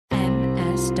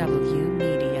W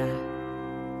Media.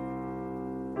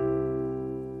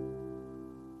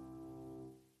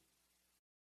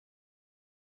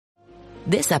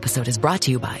 This episode is brought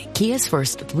to you by Kia's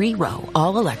first 3-row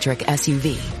all-electric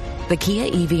SUV, the Kia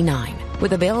EV9,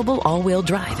 with available all-wheel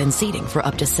drive and seating for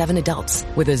up to 7 adults,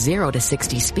 with a 0 to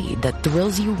 60 speed that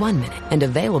thrills you 1 minute and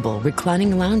available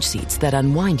reclining lounge seats that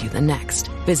unwind you the next.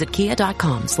 Visit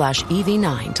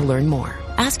kia.com/EV9 to learn more.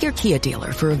 Ask your Kia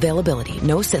dealer for availability.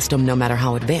 No system, no matter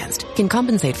how advanced, can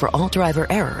compensate for all driver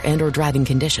error and or driving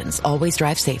conditions. Always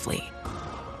drive safely.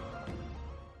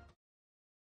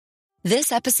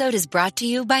 This episode is brought to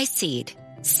you by Seed.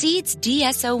 Seed's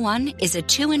DSO1 is a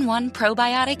 2-in-1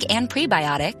 probiotic and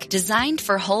prebiotic designed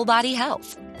for whole body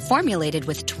health. Formulated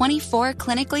with 24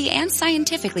 clinically and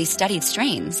scientifically studied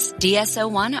strains,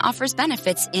 DSO1 offers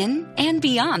benefits in and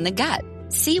beyond the gut.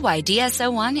 See why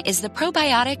DSO1 is the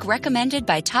probiotic recommended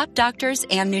by top doctors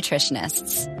and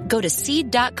nutritionists. Go to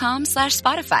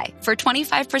seed.com/Spotify for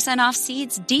 25% off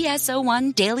Seed's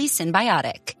DSO1 Daily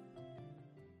Symbiotic.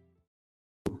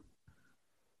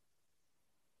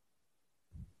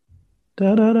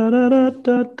 Da da da da da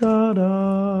da da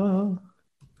da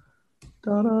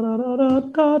da da da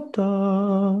da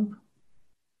da.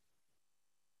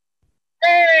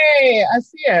 Hey, I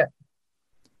see it.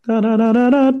 Da da da da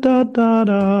da da da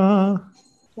da.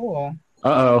 Cool.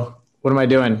 Uh-oh. What am I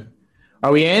doing?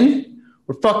 Are we in?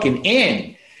 We're fucking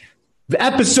in.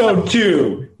 Episode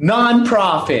 2,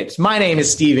 Nonprofits. My name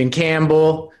is Stephen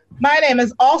Campbell. My name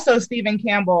is also Stephen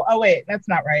Campbell. Oh, wait, that's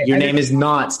not right. Your name is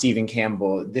not Stephen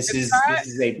Campbell. This is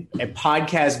a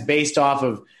podcast based off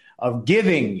of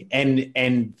giving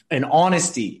and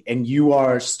honesty. And you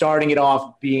are starting it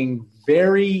off being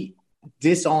very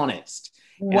dishonest.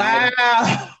 Wow.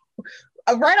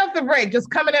 Right off the break, just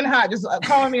coming in hot, just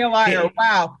calling me a liar.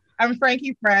 Wow. I'm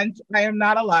Franqi French. I am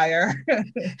not a liar.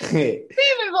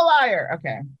 Stephen's a liar.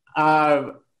 Okay.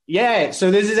 Yeah,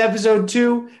 so this is episode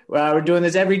 2. We're doing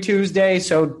this every Tuesday.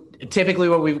 So typically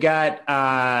what we've got,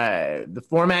 the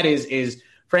format is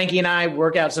Franqi and I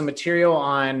work out some material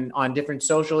on different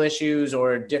social issues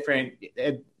or different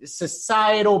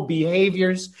societal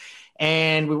behaviors.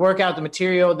 And we work out the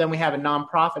material. Then we have a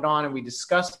nonprofit on and we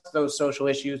discuss those social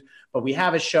issues. But we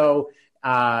have a show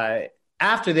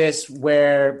after this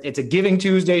where it's a Giving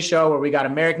Tuesday show where we got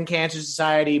American Cancer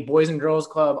Society, Boys and Girls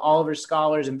Club, Oliver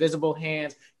Scholars, Invisible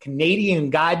Hands, Canadian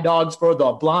Guide Dogs for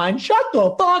the Blind. Shut the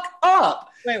fuck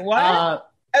up. Wait, what?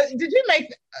 Did you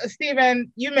make,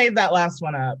 Stephen, you made that last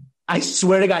one up. I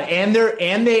swear to God.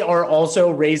 And they are also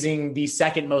raising the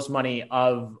second most money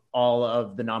of all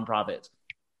of the nonprofits.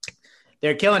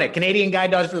 They're killing it. Canadian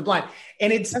Guide Dogs for the Blind.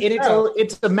 And it's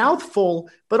a mouthful,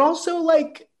 but also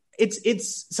like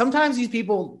it's sometimes these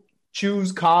people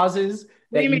choose causes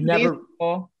that you never.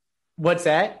 What's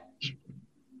that?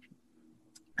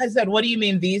 I said, what do you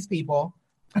mean these people?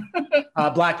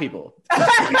 Black people.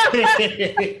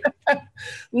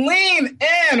 Lean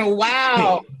in.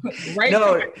 Wow. Right.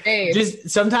 No,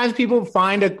 just sometimes people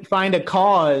find a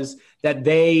cause that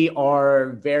they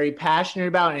are very passionate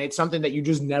about, and it's something that you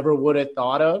just never would have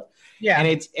thought of. Yeah. And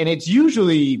it's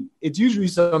usually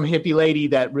some hippie lady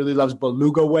that really loves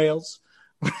beluga whales.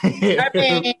 I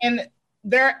mean,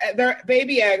 their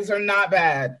baby eggs are not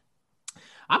bad.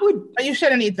 You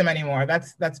shouldn't eat them anymore.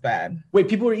 That's bad. Wait,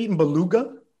 people are eating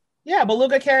beluga? Yeah,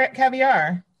 beluga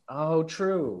caviar. Oh,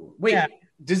 true. Wait, yeah.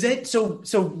 Does it so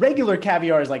regular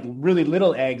caviar is like really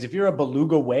little eggs. If you're a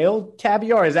beluga whale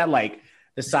caviar, is that like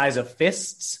the size of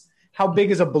fists? How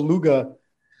big is a beluga?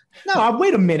 No,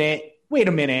 wait a minute.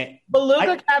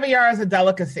 Beluga caviar is a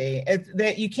delicacy.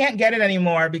 You can't get it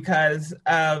anymore because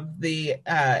of the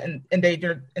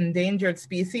endangered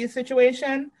species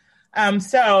situation.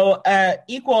 So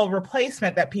equal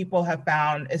replacement that people have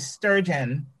found is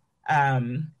sturgeon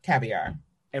caviar.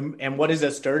 And what is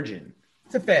a sturgeon?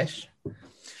 It's a fish.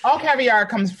 All caviar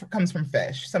comes from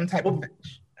fish, some type of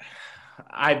fish.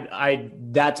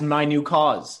 That's my new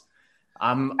cause.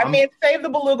 Save the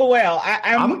beluga whale.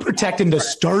 I'm protecting the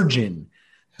sturgeon.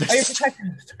 Are you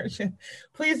protecting the sturgeon?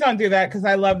 Please don't do that because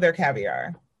I love their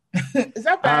caviar. Is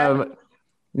that bad?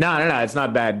 No, it's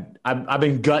not bad. I've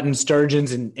been gutting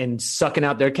sturgeons and sucking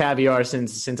out their caviar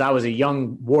since I was a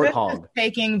young warthog. This is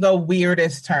taking the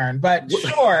weirdest turn, but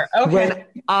sure. Okay. When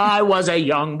I was a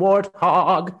young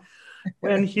warthog,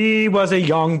 when he was a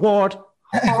young warthog.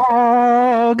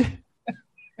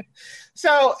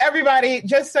 So everybody,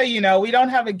 just so you know, we don't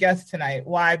have a guest tonight.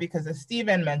 Why? Because as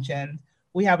Stephen mentioned,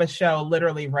 we have a show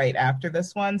literally right after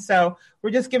this one. So we're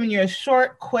just giving you a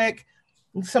short, quick,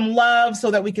 some love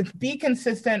so that we can be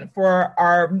consistent for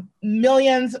our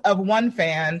millions of one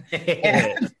fan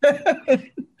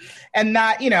and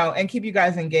not, and keep you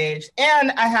guys engaged.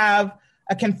 And I have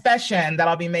a confession that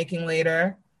I'll be making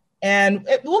later. And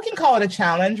we can call it a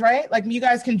challenge, right? Like you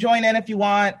guys can join in if you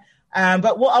want,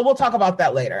 but we'll talk about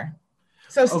that later.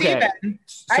 So Stephen,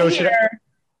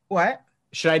 what?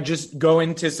 Should I just go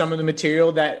into some of the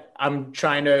material that I'm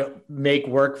trying to make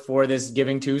work for this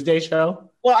Giving Tuesday show?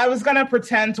 Well, I was going to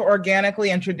pretend to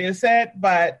organically introduce it,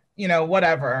 but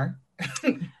whatever.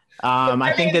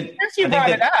 I think that since you brought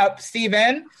it up,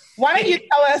 Stephen, why don't you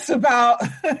tell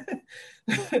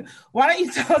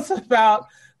us about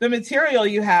the material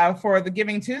you have for the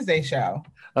Giving Tuesday show?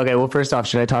 Okay, well, first off,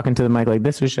 should I talk into the mic like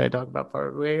this, or should I talk about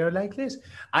part way or like this?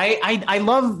 I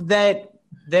love that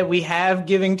we have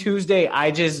Giving Tuesday.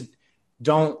 I just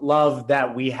don't love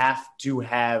that we have to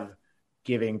have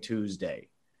Giving Tuesday.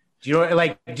 Do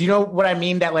you know what I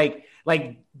mean? That like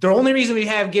the only reason we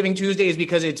have Giving Tuesday is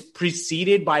because it's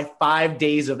preceded by 5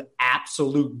 days of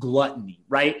absolute gluttony,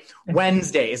 right?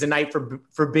 Wednesday is a night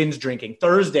for binge drinking.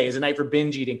 Thursday is a night for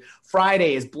binge eating.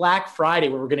 Friday is Black Friday,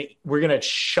 where we're gonna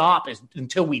shop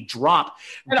until we drop.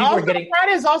 And Friday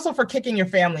is also for kicking your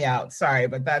family out. Sorry,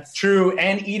 but that's true.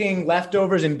 And eating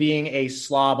leftovers and being a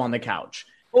slob on the couch.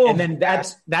 Ooh, and then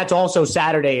that's also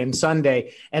Saturday and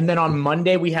Sunday. And then on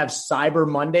Monday we have Cyber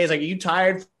Mondays. Like, are you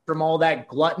tired from all that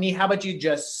gluttony? How about you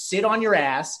just sit on your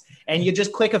ass and you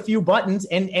just click a few buttons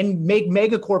and make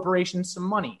mega corporations some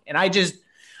money? And I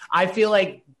feel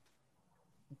like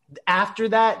after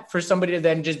that, for somebody to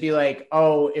then just be like,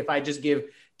 oh, if I just give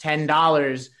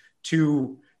 $10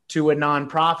 to a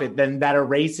nonprofit, then that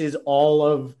erases all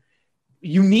of.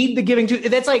 You need the Giving to.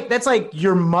 That's like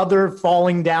your mother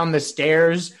falling down the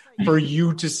stairs for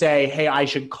you to say, "Hey, I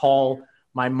should call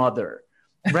my mother."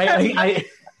 Right?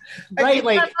 Right?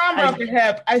 Like, my mom broke her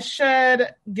hip. I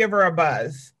should give her a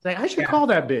buzz. Like, I should call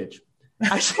that bitch.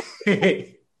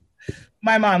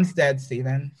 My mom's dead,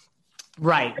 Stephen.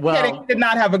 Right. Well, we did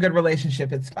not have a good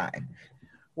relationship. It's fine.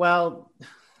 Well,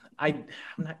 I'm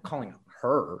not calling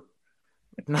her.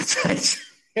 I'm not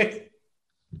saying.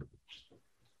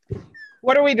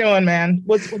 What are we doing, man?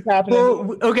 What's happening?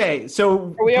 Well, okay,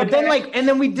 so and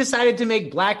then we decided to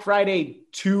make Black Friday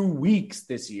 2 weeks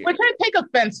this year. Which I take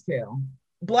offense to.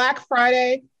 Black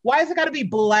Friday. Why has it got to be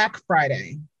Black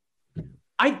Friday?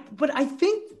 I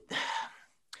think.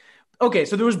 Okay,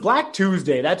 so there was Black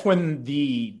Tuesday. That's when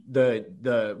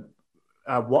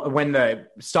when the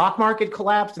stock market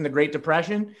collapsed in the Great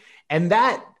Depression, and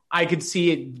that I could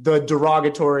see it, the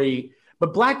derogatory.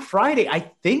 But Black Friday,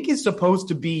 I think, is supposed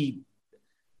to be.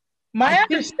 My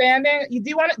understanding. Do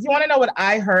you want to know what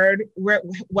I heard?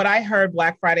 What I heard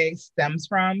Black Friday stems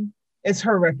from is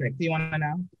horrific. Do you want to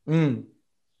know? Mm.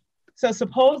 So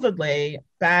supposedly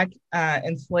back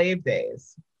in slave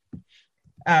days,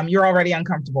 you're already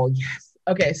uncomfortable. Yes.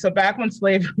 Okay. So back when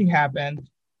slavery happened,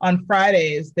 on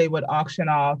Fridays they would auction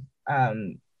off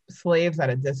slaves at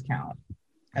a discount,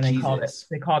 and they called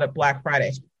it Black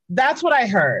Friday. That's what I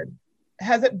heard.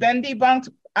 Has it been debunked?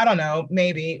 I don't know,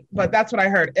 maybe, but that's what I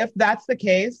heard. If that's the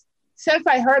case, since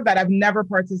I heard that, I've never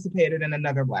participated in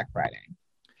another Black Friday.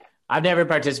 I've never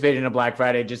participated in a Black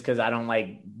Friday just because I don't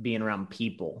like being around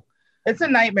people. It's a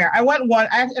nightmare. I went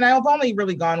and I've only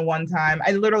really gone one time.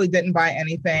 I literally didn't buy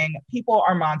anything. People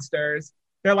are monsters.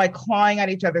 They're like clawing at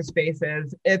each other's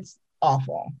faces. It's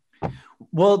awful.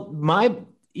 Well,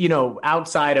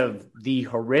 outside of the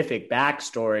horrific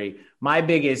backstory, my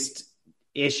biggest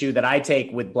issue that I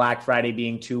take with Black Friday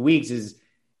being 2 weeks is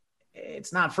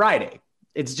it's not Friday.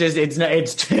 It's 2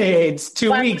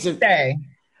 weeks. Day.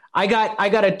 I got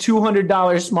a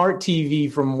 $200 smart TV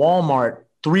from Walmart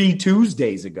 3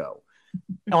 Tuesdays ago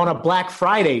on a Black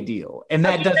Friday deal, and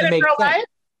that doesn't make sense.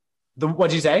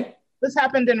 What'd you say? This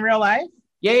happened in real life?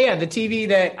 Yeah. The TV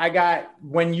that I got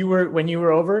when you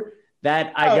were over,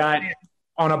 that I got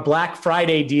on a Black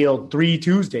Friday deal 3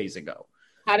 Tuesdays ago.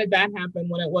 How did that happen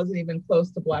when it wasn't even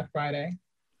close to Black Friday?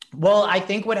 Well, I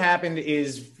think what happened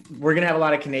is we're going to have a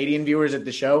lot of Canadian viewers at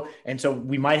the show, and so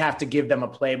we might have to give them a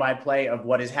play-by-play of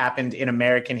what has happened in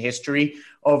American history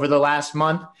over the last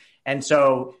month. And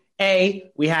so,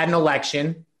 A, we had an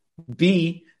election.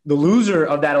 B, the loser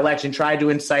of that election tried to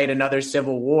incite another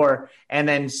civil war. And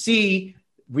then C,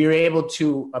 we were able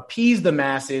to appease the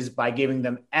masses by giving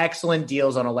them excellent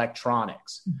deals on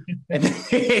electronics.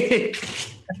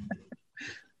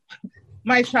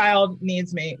 My child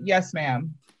needs me. Yes,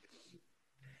 ma'am.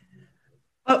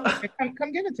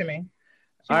 Come give it to me.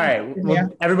 All right.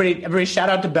 Well, everybody shout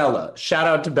out to Bella. Shout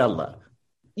out to Bella.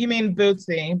 You mean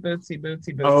Bootsy.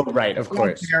 Oh, right. Of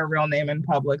course. Our real name in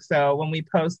public. So when we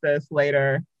post this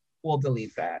later, we'll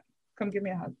delete that. Come give me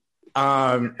a hug.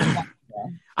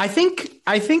 I think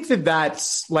that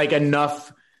that's like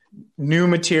enough new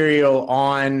material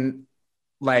on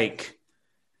like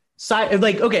side,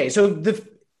 like, okay, so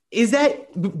is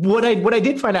that what I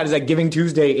did find out is that Giving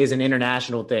Tuesday is an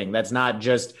international thing. That's not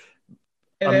just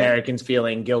Americans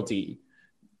feeling guilty.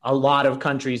 A lot of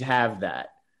countries have that.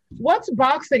 What's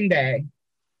Boxing Day?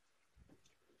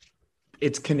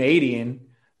 It's Canadian.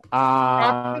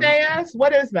 Boxing Day is?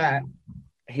 What is that?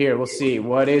 Here, we'll see.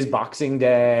 What is Boxing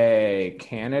Day?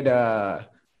 Canada.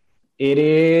 It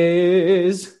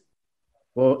is,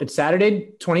 well, it's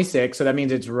Saturday 26th, so that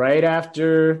means it's right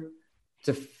after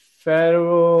the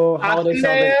federal holiday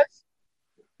celebration.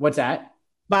 What's that?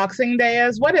 Boxing Day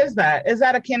is? What is that? Is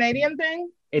that a Canadian thing?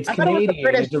 It's It Canadian. was a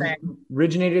British thing.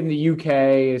 Originated in the UK.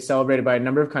 It's celebrated by a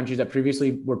number of countries that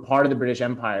previously were part of the British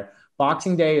Empire.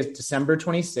 Boxing Day is December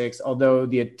 26th, although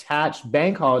the attached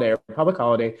bank holiday or public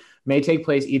holiday may take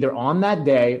place either on that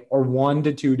day or 1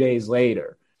 to 2 days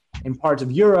later. In parts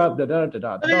of Europe,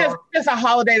 It's just a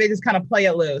holiday. They just kind of play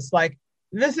it loose. Like,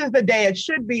 this is the day it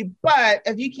should be, but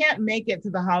if you can't make it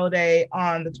to the holiday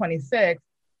on the 26th,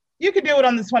 you could do it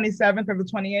on the 27th or the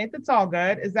 28th. It's all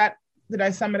good. Did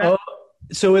I sum it up?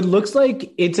 So it looks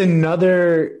like it's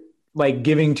another like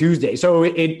Giving Tuesday. So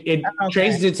it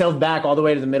traces itself back all the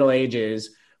way to the Middle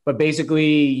Ages, but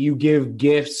basically you give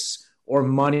gifts or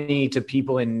money to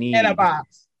people in need. In a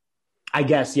box. I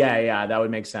guess, yeah, that would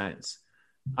make sense.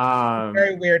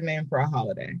 Very weird name for a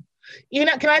holiday. You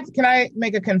know, can I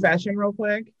make a confession real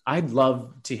quick? I'd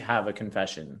love to have a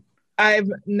confession.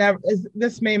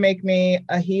 This may make me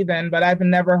a heathen, but I've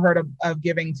never heard of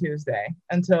Giving Tuesday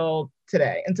until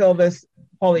today, until this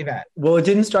whole event. Well, it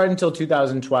didn't start until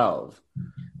 2012.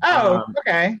 Oh,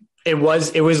 okay. It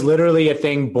was literally a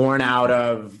thing born out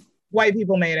of white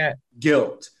people made it.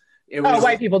 Guilt.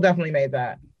 White people definitely made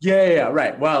that. Yeah,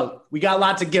 right. Well, we got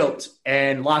lots of guilt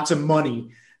and lots of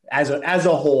money as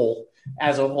a whole.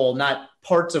 Not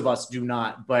parts of us do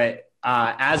not, but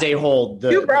as a whole,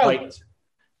 you broke. White.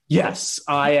 Yes,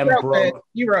 I am broke.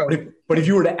 You broke. But if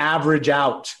you were to average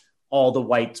out all the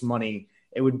whites' money,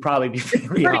 it would probably be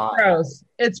pretty high. Gross.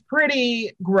 It's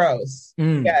pretty gross.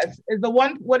 Yes. Is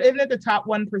isn't it the top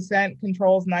 1%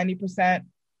 controls 90%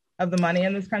 of the money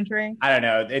in this country? I don't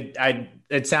know.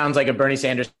 It sounds like a Bernie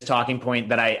Sanders talking point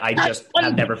that I just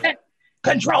have never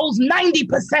controls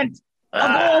 90% of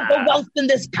all the wealth in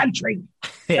this country.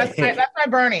 That's my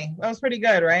Bernie. That was pretty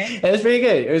good, right? It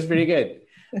was pretty good.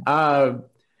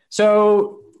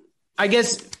 So I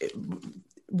guess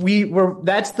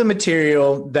that's the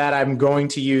material that I'm going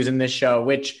to use in this show,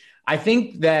 which I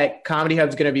think that Comedy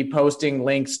Hub's going to be posting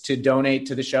links to donate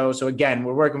to the show. So again,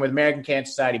 we're working with American Cancer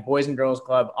Society, Boys and Girls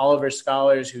Club, Oliver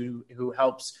Scholars, who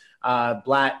helps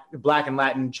Black and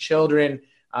Latin children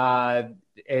with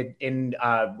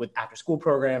after school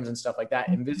programs and stuff like that.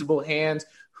 Invisible Hands,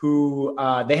 who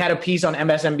they had a piece on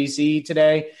MSNBC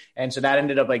today, and so that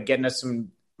ended up like getting us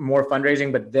some more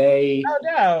fundraising. But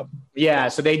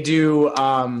so they do.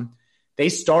 They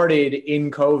started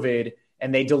in COVID,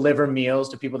 and they deliver meals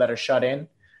to people that are shut in.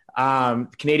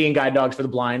 Canadian Guide Dogs for the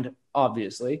Blind,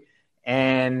 obviously,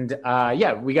 and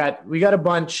we got a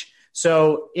bunch.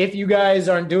 So if you guys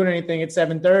aren't doing anything at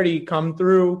 7:30, come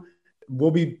through.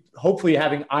 We'll be hopefully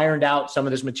having ironed out some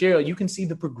of this material. You can see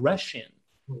the progression.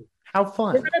 How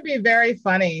fun. We're going to be very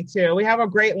funny, too. We have a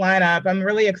great lineup. I'm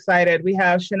really excited. We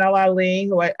have Chanel Ali,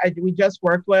 who we just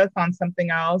worked with on something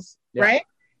else, right?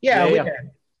 Yeah, we did.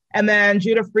 And then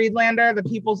Judah Friedlander, the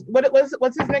People's,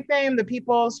 what's his nickname? The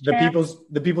People's Champ?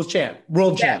 The People's Champ.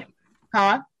 World Champ.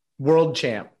 Huh? World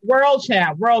Champ,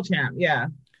 yeah.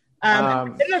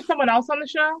 Isn't there someone else on the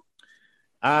show?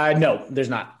 No, there's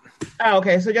not. Oh,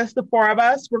 okay. So just the four of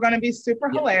us. We're going to be super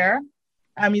hilarious.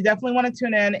 You definitely want to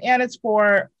tune in. And it's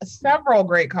for several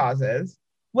great causes,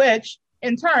 which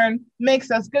in turn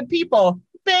makes us good people.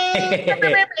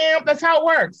 That's how it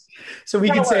works. So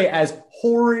we can say as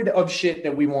horrid of shit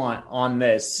that we want on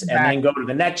this, and then go to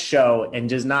the next show and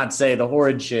just not say the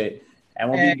horrid shit, and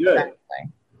we'll be good.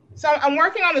 So I'm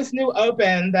working on this new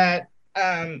open that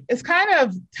is kind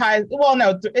of ties. Well,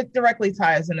 no, it directly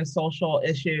ties into social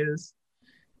issues.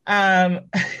 Let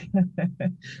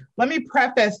me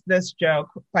preface this joke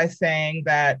by saying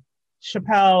that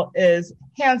Chappelle is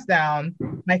hands down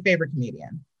my favorite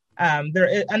comedian. There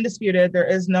is undisputed. There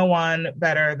is no one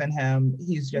better than him.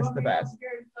 He's just the best.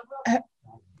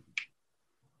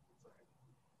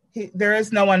 There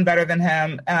is no one better than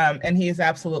him, and he is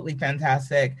absolutely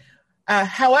fantastic.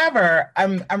 However,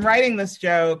 I'm writing this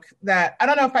joke that I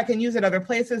don't know if I can use it other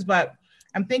places, but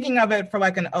I'm thinking of it for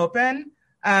like an open.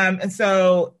 And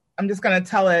so I'm just going to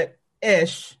tell it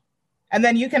ish, and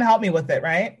then you can help me with it,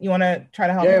 right? You want to try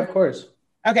to help me? Yeah, of course.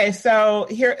 Okay. So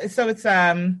it's,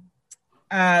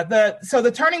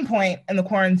 The turning point in the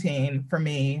quarantine for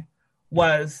me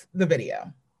was the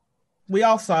video. We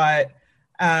all saw it,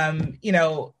 and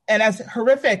as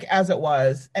horrific as it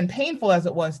was and painful as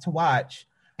it was to watch,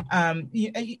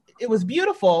 it was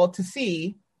beautiful to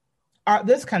see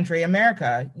this country,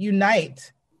 America,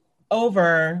 unite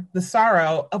over the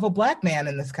sorrow of a Black man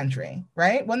in this country,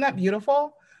 right? Wasn't that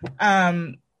beautiful?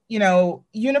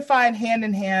 Unified hand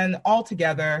in hand, all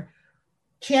together,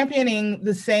 championing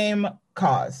the same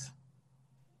cause,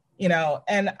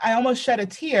 and I almost shed a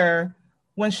tear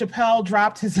when Chappelle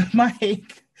dropped his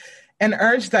mic and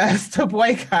urged us to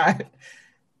boycott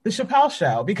the Chappelle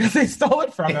show because they stole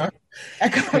it from him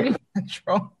at Comedy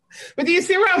Central. But do you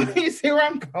see where I'm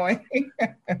going?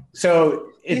 So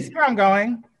you see where I'm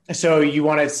going? So you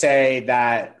want to say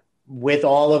that with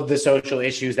all of the social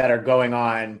issues that are going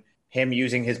on, him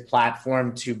using his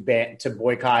platform to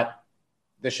boycott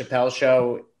the Chappelle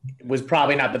show was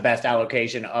probably not the best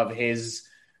allocation of his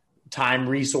time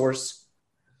resource?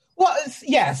 Well,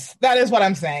 yes, that is what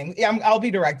I'm saying. Yeah, I'll be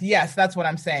direct. Yes, that's what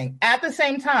I'm saying. At the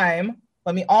same time,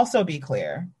 let me also be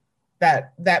clear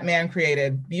that that man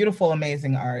created beautiful,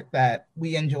 amazing art that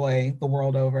we enjoy the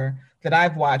world over, that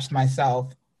I've watched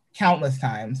myself countless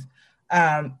times,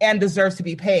 and deserves to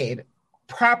be paid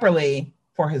properly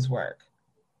for his work.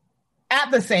 At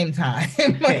the same time,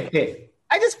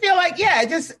 I just feel like,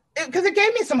 because it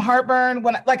gave me some heartburn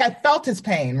when, I felt his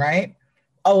pain, right?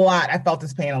 A lot. I felt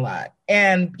his pain a lot.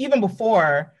 And even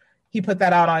before he put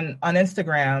that out on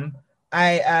Instagram,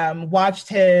 I watched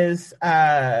his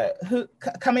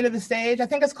Coming to the Stage, I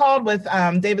think it's called, with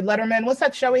David Letterman. What's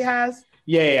that show he has?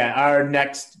 Yeah. Our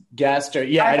next guest. I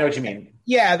know what you mean.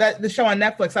 Yeah, the show on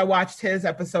Netflix. I watched his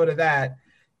episode of that.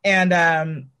 And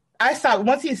I saw,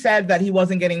 once he said that he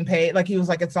wasn't getting paid, he was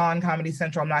like, it's on Comedy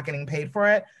Central, I'm not getting paid for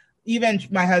it. Even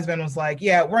my husband was like,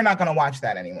 yeah, we're not going to watch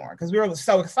that anymore. Because we were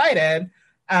so excited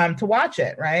to watch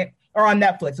it, right? Or on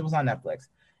Netflix. It was on Netflix.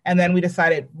 And then we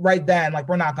decided right then,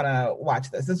 we're not going to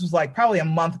watch this. This was probably a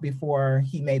month before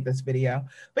he made this video.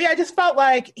 But yeah, I just felt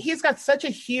like he's got such a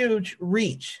huge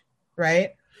reach,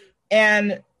 right?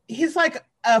 And he's like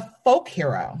a folk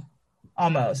hero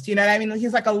almost, you know what I mean?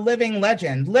 He's like a living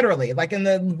legend, literally, in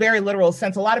the very literal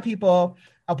sense. A lot of people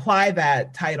apply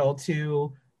that title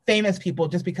to famous people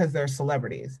just because they're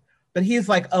celebrities. But he's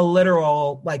like a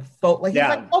literal, folk, he's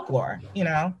like folklore, you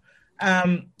know?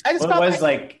 I just felt it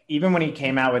was even when he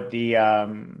came out with the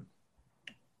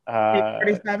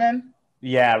 847.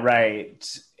 Yeah,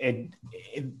 right.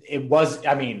 It was,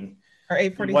 I mean, or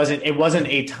 847. It wasn't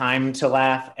a time to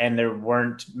laugh, and there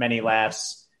weren't many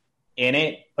laughs in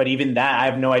it. But even that, I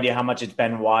have no idea how much it's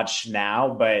been watched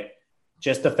now. But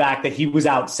just the fact that he was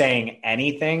out saying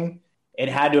anything, it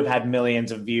had to have had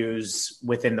millions of views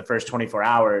within the first 24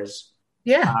 hours.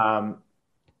 Yeah.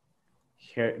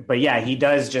 But yeah, he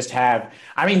does just have,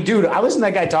 I mean, dude, I listen to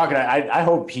that guy talking. I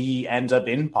hope he ends up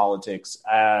in politics.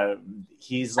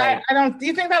 He's like, do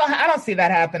you think that, I don't see that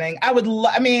happening.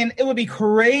 It would be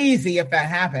crazy if that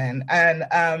happened. And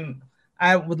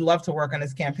I would love to work on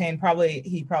his campaign.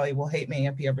 He probably will hate me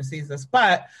if he ever sees this,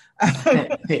 but,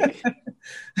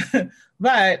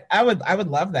 but I would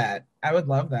love that. I would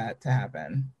love that to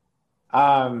happen.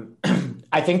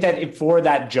 I think that for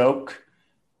that joke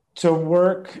to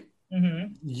work,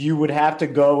 you would have to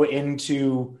go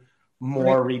into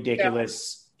more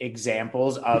ridiculous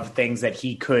examples of things that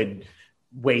he could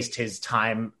waste his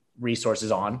time,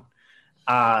 resources on.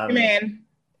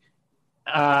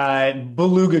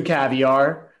 Beluga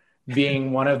caviar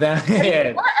being one of them.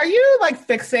 Are you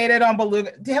fixated on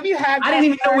beluga? Have you had? I didn't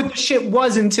even know what the shit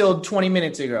was until 20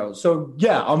 minutes ago. So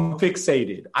yeah, I'm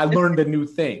fixated. I learned a new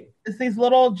thing. It's these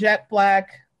little jet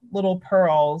black little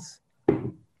pearls.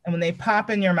 And when they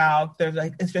pop in your mouth,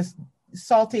 it's just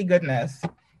salty goodness.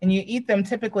 And you eat them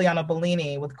typically on a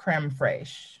Bellini with creme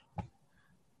fraiche.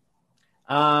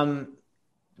 I don't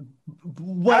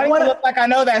even look like I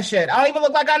know that shit.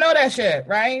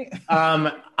 Right?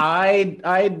 I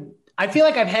feel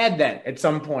like I've had that at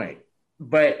some point,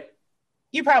 but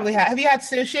you probably have. Have you had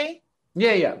sushi?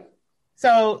 Yeah.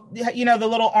 So the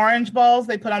little orange balls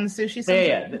they put on the sushi.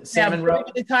 Yeah. The salmon roe.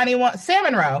 The tiny one,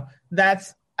 salmon roe.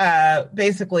 That's that's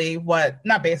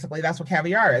what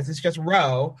caviar is. It's just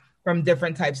roe from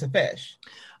different types of fish.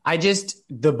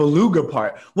 The beluga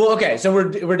part. Well, okay, so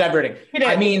we're diverting.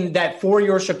 I mean that for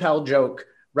your Chappelle joke,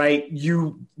 right?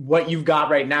 What you've got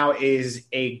right now is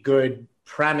a good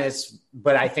premise,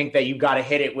 but I think that you got to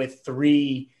hit it with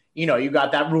 3. You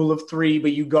got that rule of 3,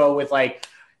 but you go with hey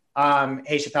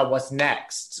Chappelle, what's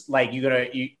next?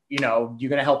 You're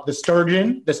gonna help the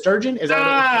sturgeon. The sturgeon is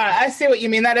that? I see what you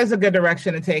mean. That is a good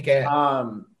direction to take it.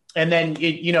 and then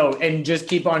and just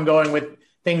keep on going with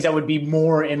things that would be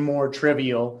more and more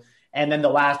trivial, and then the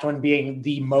last one being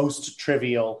the most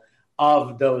trivial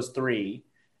of those three,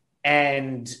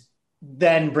 and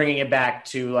then bringing it back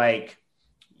to like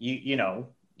you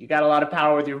got a lot of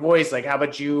power with your voice. Like, how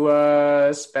about you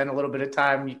spend a little bit of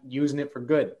time using it for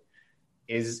good?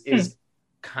 Is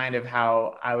kind of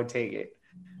how I would take it.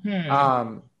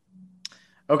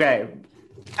 Okay.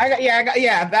 I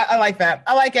like that.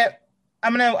 I like it.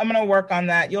 I'm gonna work on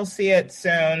that. You'll see it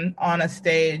soon on a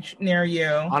stage near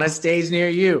you.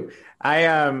 I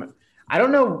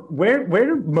don't know where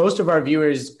do most of our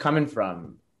viewers coming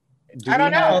from? I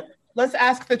don't know. Let's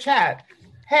ask the chat.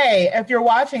 Hey, if you're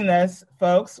watching this,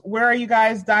 folks, where are you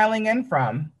guys dialing in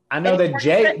from? I know that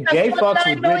Jay fucks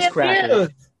with Ritz crackers.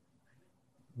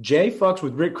 Jay fucks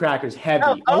with Ritz crackers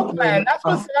heavy. Oakland. That's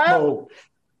what's up.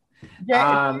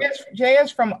 Jay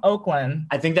is from Oakland.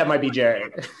 I think that might be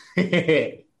Jared.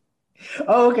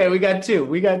 Oh, okay. We got two.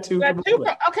 Okay, we're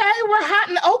hot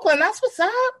in Oakland. That's what's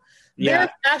up. Yeah. There's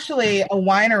actually a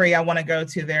winery I want to go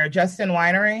to there. Justin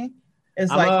Winery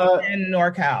is in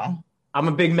NorCal. I'm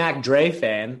a big Mac Dre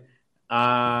fan.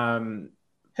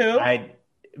 Who?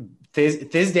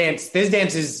 Thiz Dance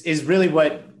is really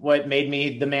what made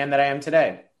me the man that I am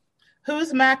today.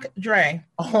 Who's Mac Dre?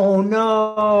 Oh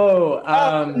no!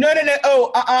 No!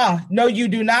 Oh, no! You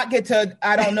do not get to.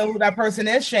 I don't know who that person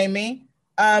is. Shame me.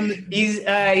 He's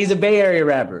a Bay Area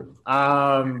rapper.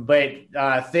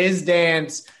 But Thiz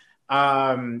Dance.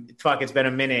 It's been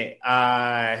a minute.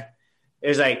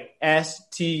 There's like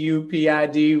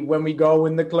STUPID. When we go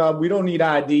in the club, we don't need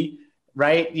ID,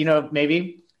 right?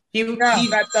 Maybe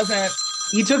that doesn't.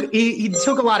 He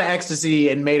took a lot of ecstasy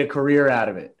and made a career out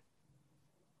of it.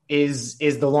 Is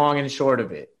the long and short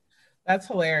of it. That's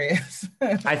hilarious.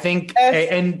 I think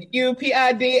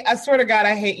STUPID. I swear to God,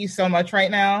 I hate you so much right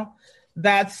now.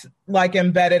 That's like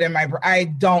embedded in my brain. I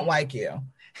don't like you.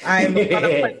 I'm going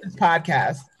to quit this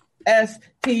podcast.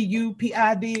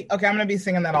 STUPID. Okay, I'm gonna be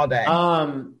singing that all day.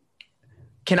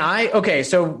 Can I? Okay,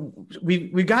 so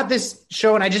we got this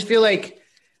show, and I just feel like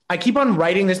I keep on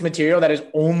writing this material that is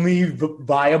only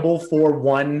viable for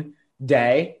one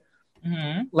day.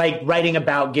 Mm-hmm. Like writing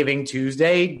about Giving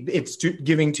Tuesday. It's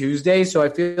Giving Tuesday, so I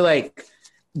feel like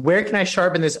where can I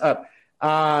sharpen this up?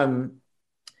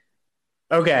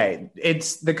 Okay,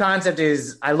 the concept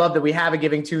is I love that we have a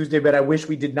Giving Tuesday, but I wish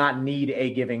we did not need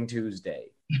a Giving Tuesday.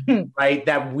 Right,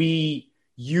 that we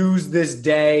use this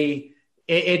day.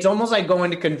 It's almost like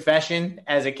going to confession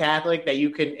as a Catholic, that you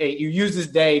use this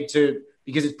day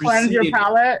because it's cleanse your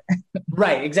palate.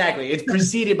 Right, exactly. It's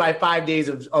preceded by 5 days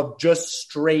of just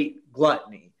straight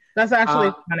gluttony. That's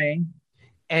actually funny.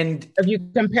 And if you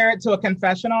compare it to a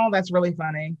confessional, that's really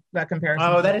funny. That comparison.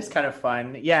 Oh, that is kind of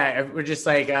fun. Yeah, we're just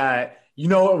like it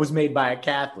was made by a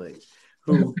Catholic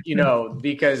who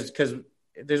because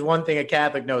there's one thing a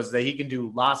Catholic knows, that he can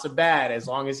do lots of bad as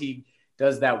long as he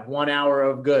does that 1 hour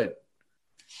of good.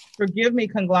 Forgive me,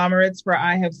 conglomerates, for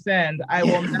I have sinned. I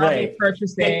will not be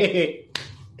purchasing like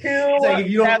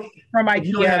from IKEA. If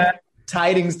you don't have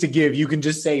tidings to give, you can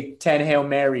just say 10 Hail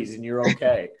Marys and you're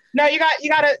okay. No, you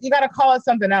gotta call it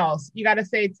something else. You gotta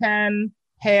say 10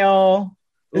 Hail.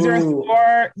 Is there a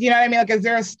store? You know what I mean? Like, is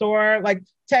there a store like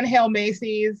 10 Hail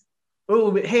Macy's?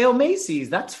 Oh, Hail Macy's.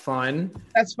 That's fun.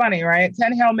 That's funny, right?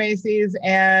 10 Hail Macy's.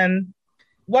 And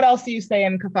what else do you say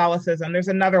in Catholicism? There's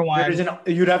another one.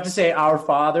 You'd have to say Our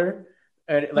Father.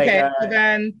 So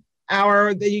then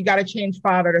you got to change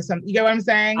Father to something. You get what I'm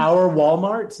saying? Our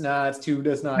Walmarts? No,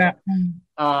 that's not.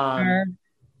 No.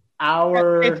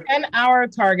 Our 10 Our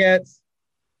Targets,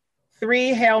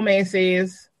 3 Hail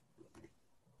Macy's,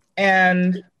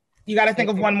 and you got to think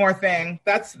of one more thing.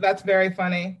 That's very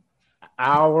funny.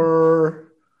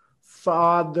 Our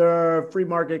Father, free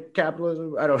market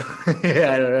capitalism. I don't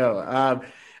know.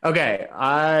 Okay,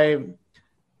 I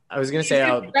was gonna say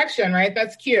perfection, right?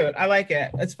 That's cute. I like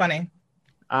it. It's funny.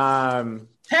 10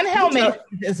 Hail Macy's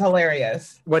is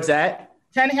hilarious. What's that?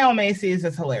 10 Hail Macy's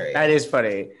is hilarious. That is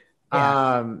funny.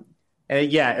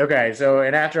 Yeah. Okay. So,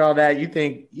 and after all that, you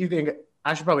think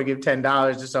I should probably give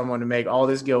 $10 to someone to make all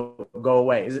this guilt go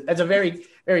away. That's a very,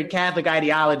 very Catholic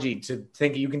ideology, to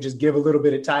think you can just give a little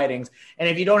bit of tidings. And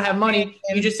if you don't have money,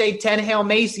 you just say 10 Hail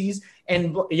Macy's.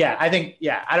 And I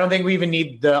don't think we even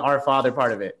need the Our Father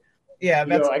part of it. Yeah,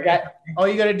 that's all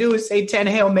you got to do is say 10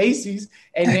 Hail Macy's,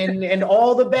 and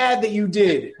all the bad that you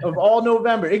did of all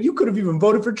November. If you could have even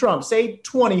voted for Trump, say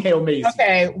 20 Hail Macy's.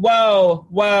 Okay,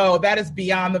 whoa, that is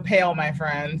beyond the pale, my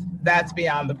friend. That's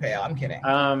beyond the pale. I'm kidding.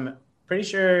 Pretty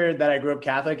sure that I grew up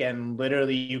Catholic, and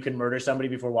literally you can murder somebody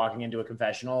before walking into a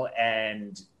confessional,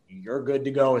 and you're good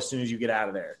to go as soon as you get out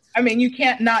of there. I mean, you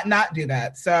can't not do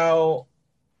that. So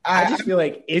I just feel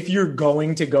like if you're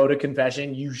going to go to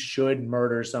confession, you should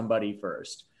murder somebody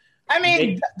first. I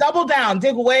mean, double down,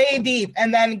 dig way deep,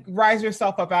 and then rise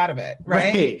yourself up out of it,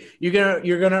 right? You're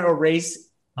gonna erase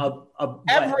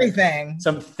everything.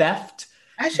 Some theft.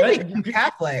 I should become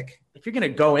Catholic. If you're gonna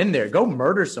go in there, go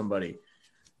murder somebody.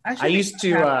 I used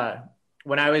to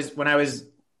when I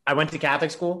went to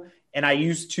Catholic school, and I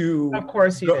used to, of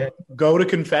course, go to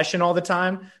confession all the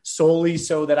time solely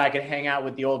so that I could hang out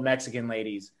with the old Mexican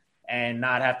ladies and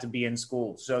not have to be in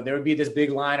school. So there would be this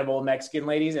big line of old Mexican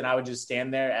ladies, and I would just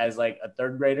stand there as like a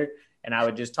third grader, and I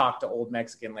would just talk to old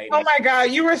Mexican ladies. Oh my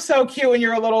God, you were so cute when you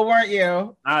were little, weren't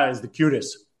you? I was the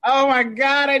cutest. Oh my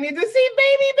God, I need to see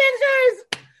baby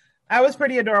pictures. I was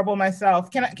pretty adorable myself.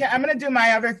 I'm going to do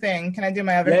my other thing. Can I do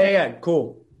my other thing? Yeah,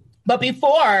 cool. But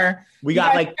before we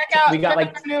got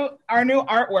our new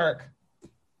artwork.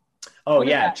 Oh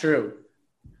yeah, true.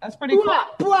 That's pretty cool.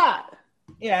 Blah.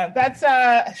 Yeah, that's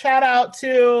a shout out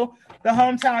to the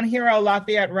hometown hero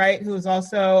Lafayette Wright, who is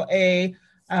also a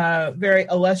very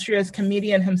illustrious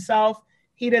comedian himself.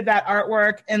 He did that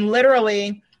artwork in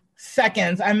literally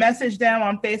seconds. I messaged them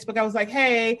on Facebook. I was like,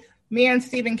 "Hey, me and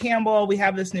Stephen Campbell, we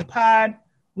have this new pod.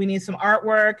 We need some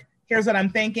artwork. Here's what I'm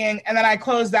thinking." And then I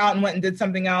closed out and went and did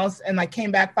something else, and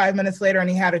came back 5 minutes later, and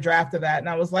he had a draft of that, and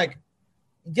I was like,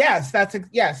 "Yes,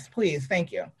 yes, please,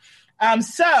 thank you."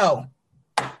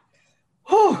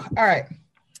 All right.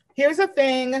 Here's a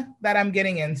thing that I'm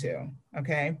getting into.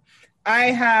 Okay,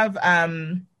 I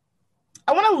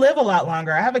want to live a lot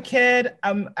longer. I have a kid.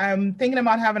 I'm thinking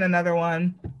about having another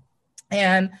one,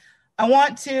 and I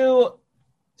want to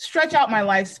stretch out my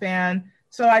lifespan.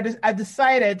 So I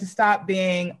decided to stop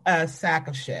being a sack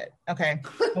of shit. Okay.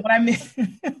 What I mean,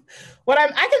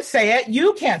 I can say it.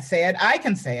 You can't say it. I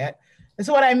can say it. And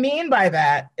so what I mean by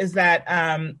that is that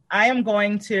I'm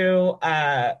going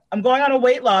on a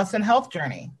weight loss and health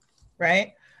journey.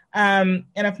 Right. And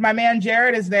if my man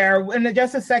Jared is there in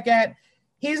just a second,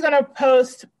 he's going to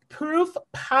post proof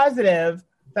positive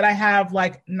that I have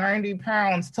 90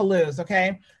 pounds to lose.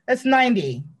 Okay. It's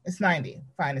 90. It's 90.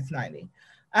 Fine. It's 90.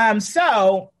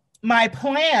 So my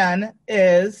plan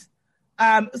is,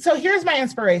 so here's my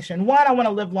inspiration. 1, I want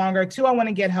to live longer. 2, I want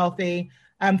to get healthy.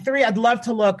 3, I'd love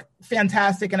to look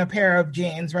fantastic in a pair of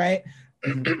jeans, right?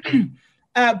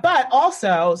 But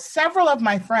also several of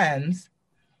my friends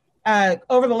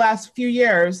over the last few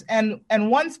years, and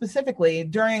one specifically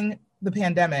during the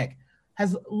pandemic,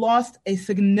 has lost a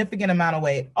significant amount of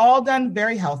weight, all done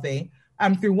very healthy.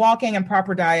 Through walking and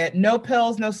proper diet, no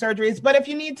pills, no surgeries. But if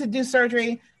you need to do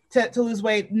surgery to lose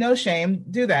weight, no shame,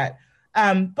 do that.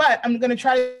 But I'm going to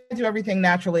try to do everything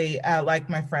naturally, like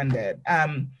my friend did.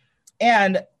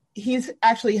 And he's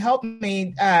actually helped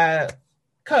me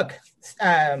cook.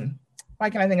 Why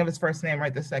can't I think of his first name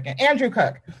right this second? Andrew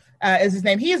Cook is his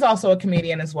name. He is also a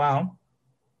comedian as well.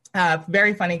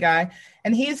 Very funny guy.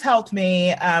 And he's helped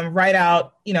me write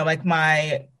out,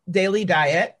 my daily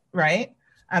diet, right?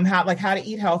 How to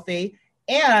eat healthy,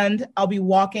 and I'll be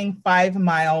walking 5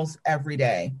 miles every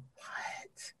day.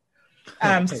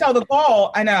 What? So the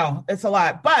goal, I know it's a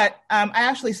lot, but I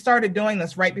actually started doing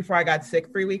this right before I got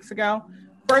sick 3 weeks ago.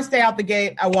 First day out the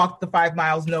gate, I walked the 5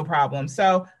 miles, no problem.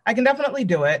 So I can definitely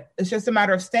do it. It's just a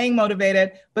matter of staying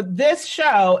motivated. But this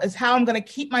show is how I'm going to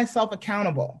keep myself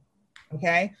accountable.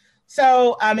 Okay.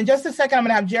 So in just a second, I'm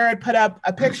going to have Jared put up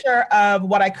a picture of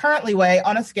what I currently weigh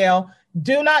on a scale.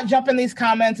 Do not jump in these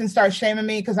comments and start shaming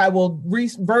me, because I will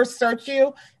reverse search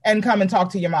you and come and talk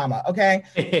to your mama. Okay.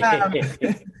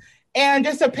 And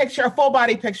just a full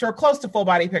body picture, close to full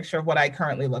body picture of what I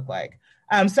currently look like.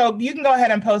 So you can go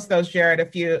ahead and post those, Jared,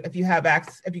 if you have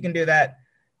access, if you can do that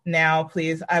now,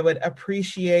 please. I would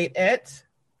appreciate it.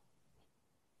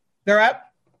 They're up.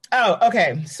 Oh,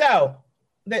 okay. So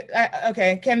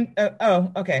okay.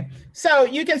 Okay. So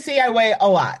you can see I weigh a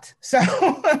lot. So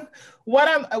what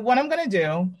I'm going to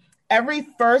do every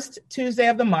first Tuesday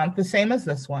of the month, the same as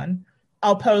this one,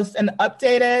 I'll post an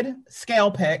updated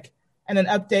scale pic and an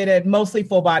updated, mostly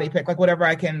full body pic, whatever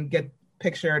I can get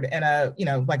pictured in a,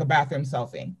 a bathroom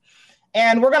selfie.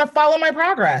 And we're going to follow my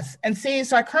progress and see.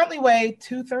 So I currently weigh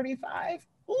 235.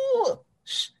 Ooh,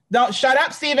 don't shut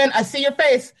up, Stephen. I see your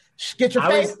face. Get your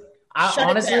face.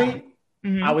 Honestly,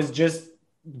 I was just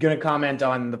going to comment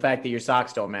on the fact that your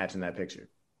socks don't match in that picture.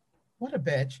 What a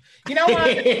bitch. You know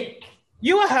what?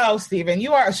 You a hoe, Stephen.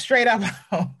 You are a straight up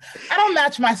hoe. I don't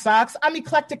match my socks. I'm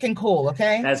eclectic and cool,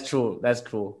 okay? That's true. That's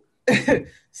cool.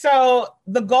 So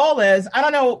the goal is, I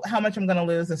don't know how much I'm going to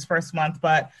lose this first month,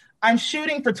 but I'm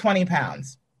shooting for 20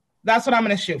 pounds. That's what I'm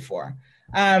going to shoot for.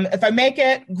 If I make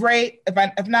it, great.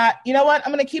 If not, you know what?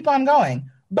 I'm going to keep on going.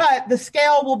 But the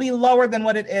scale will be lower than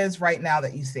what it is right now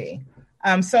that you see.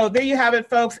 So there you have it,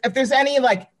 folks. If there's any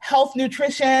like health,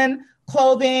 nutrition,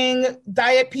 clothing,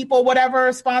 diet people,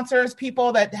 whatever, sponsors,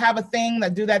 people that have a thing,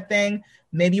 that do that thing,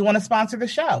 maybe you want to sponsor the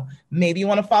show. Maybe you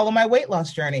want to follow my weight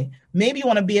loss journey. Maybe you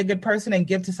want to be a good person and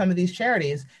give to some of these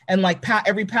charities. And like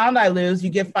every pound I lose, you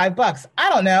give $5. I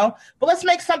don't know, but let's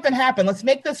make something happen. Let's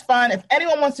make this fun. If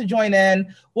anyone wants to join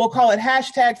in, we'll call it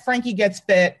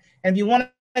 #FranqieGetsFit. And if you want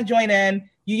to join in,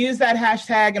 you use that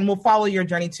hashtag and we'll follow your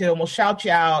journey too. And we'll shout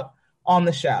you out on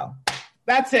the show.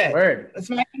 That's it. Word. That's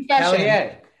my confession. Hell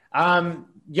yeah.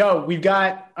 Yo, we've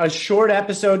got a short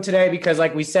episode today because,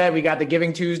 like we said, we got the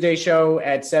Giving Tuesday show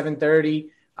at 7:30.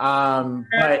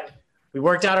 But we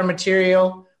worked out our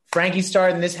material. Franqie's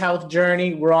starting this health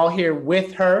journey. We're all here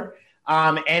with her.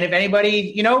 And if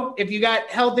anybody, if you got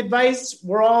health advice,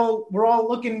 we're all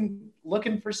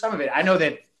looking for some of it. I know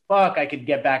that I could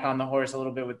get back on the horse a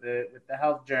little bit with the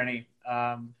health journey.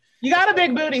 You got a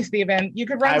big booty, Stephen. You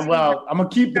could run. I'm gonna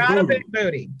keep the booty. A big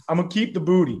booty. I'm gonna keep the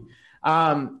booty.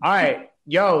 All right.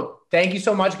 Yo, thank you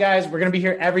so much, guys. We're going to be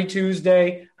here every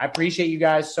Tuesday. I appreciate you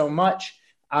guys so much.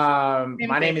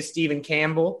 My name is Stephen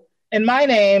Campbell. And my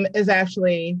name is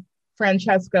actually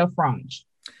Francesca Franch.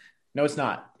 No, it's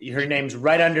not. Her name's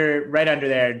right under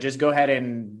there. Just go ahead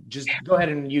and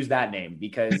use that name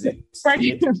because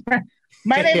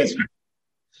my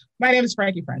name is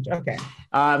Franqui French. Okay.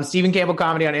 Stephen Campbell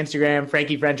Comedy on Instagram,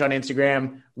 Franqui French on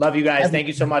Instagram. Love you guys. Thank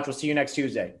you so much. We'll see you next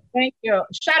Tuesday. Thank you.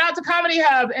 Shout out to Comedy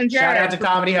Hub and Jared. Shout out to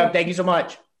Comedy Hub. Thank you so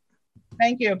much.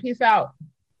 Thank you. Peace out.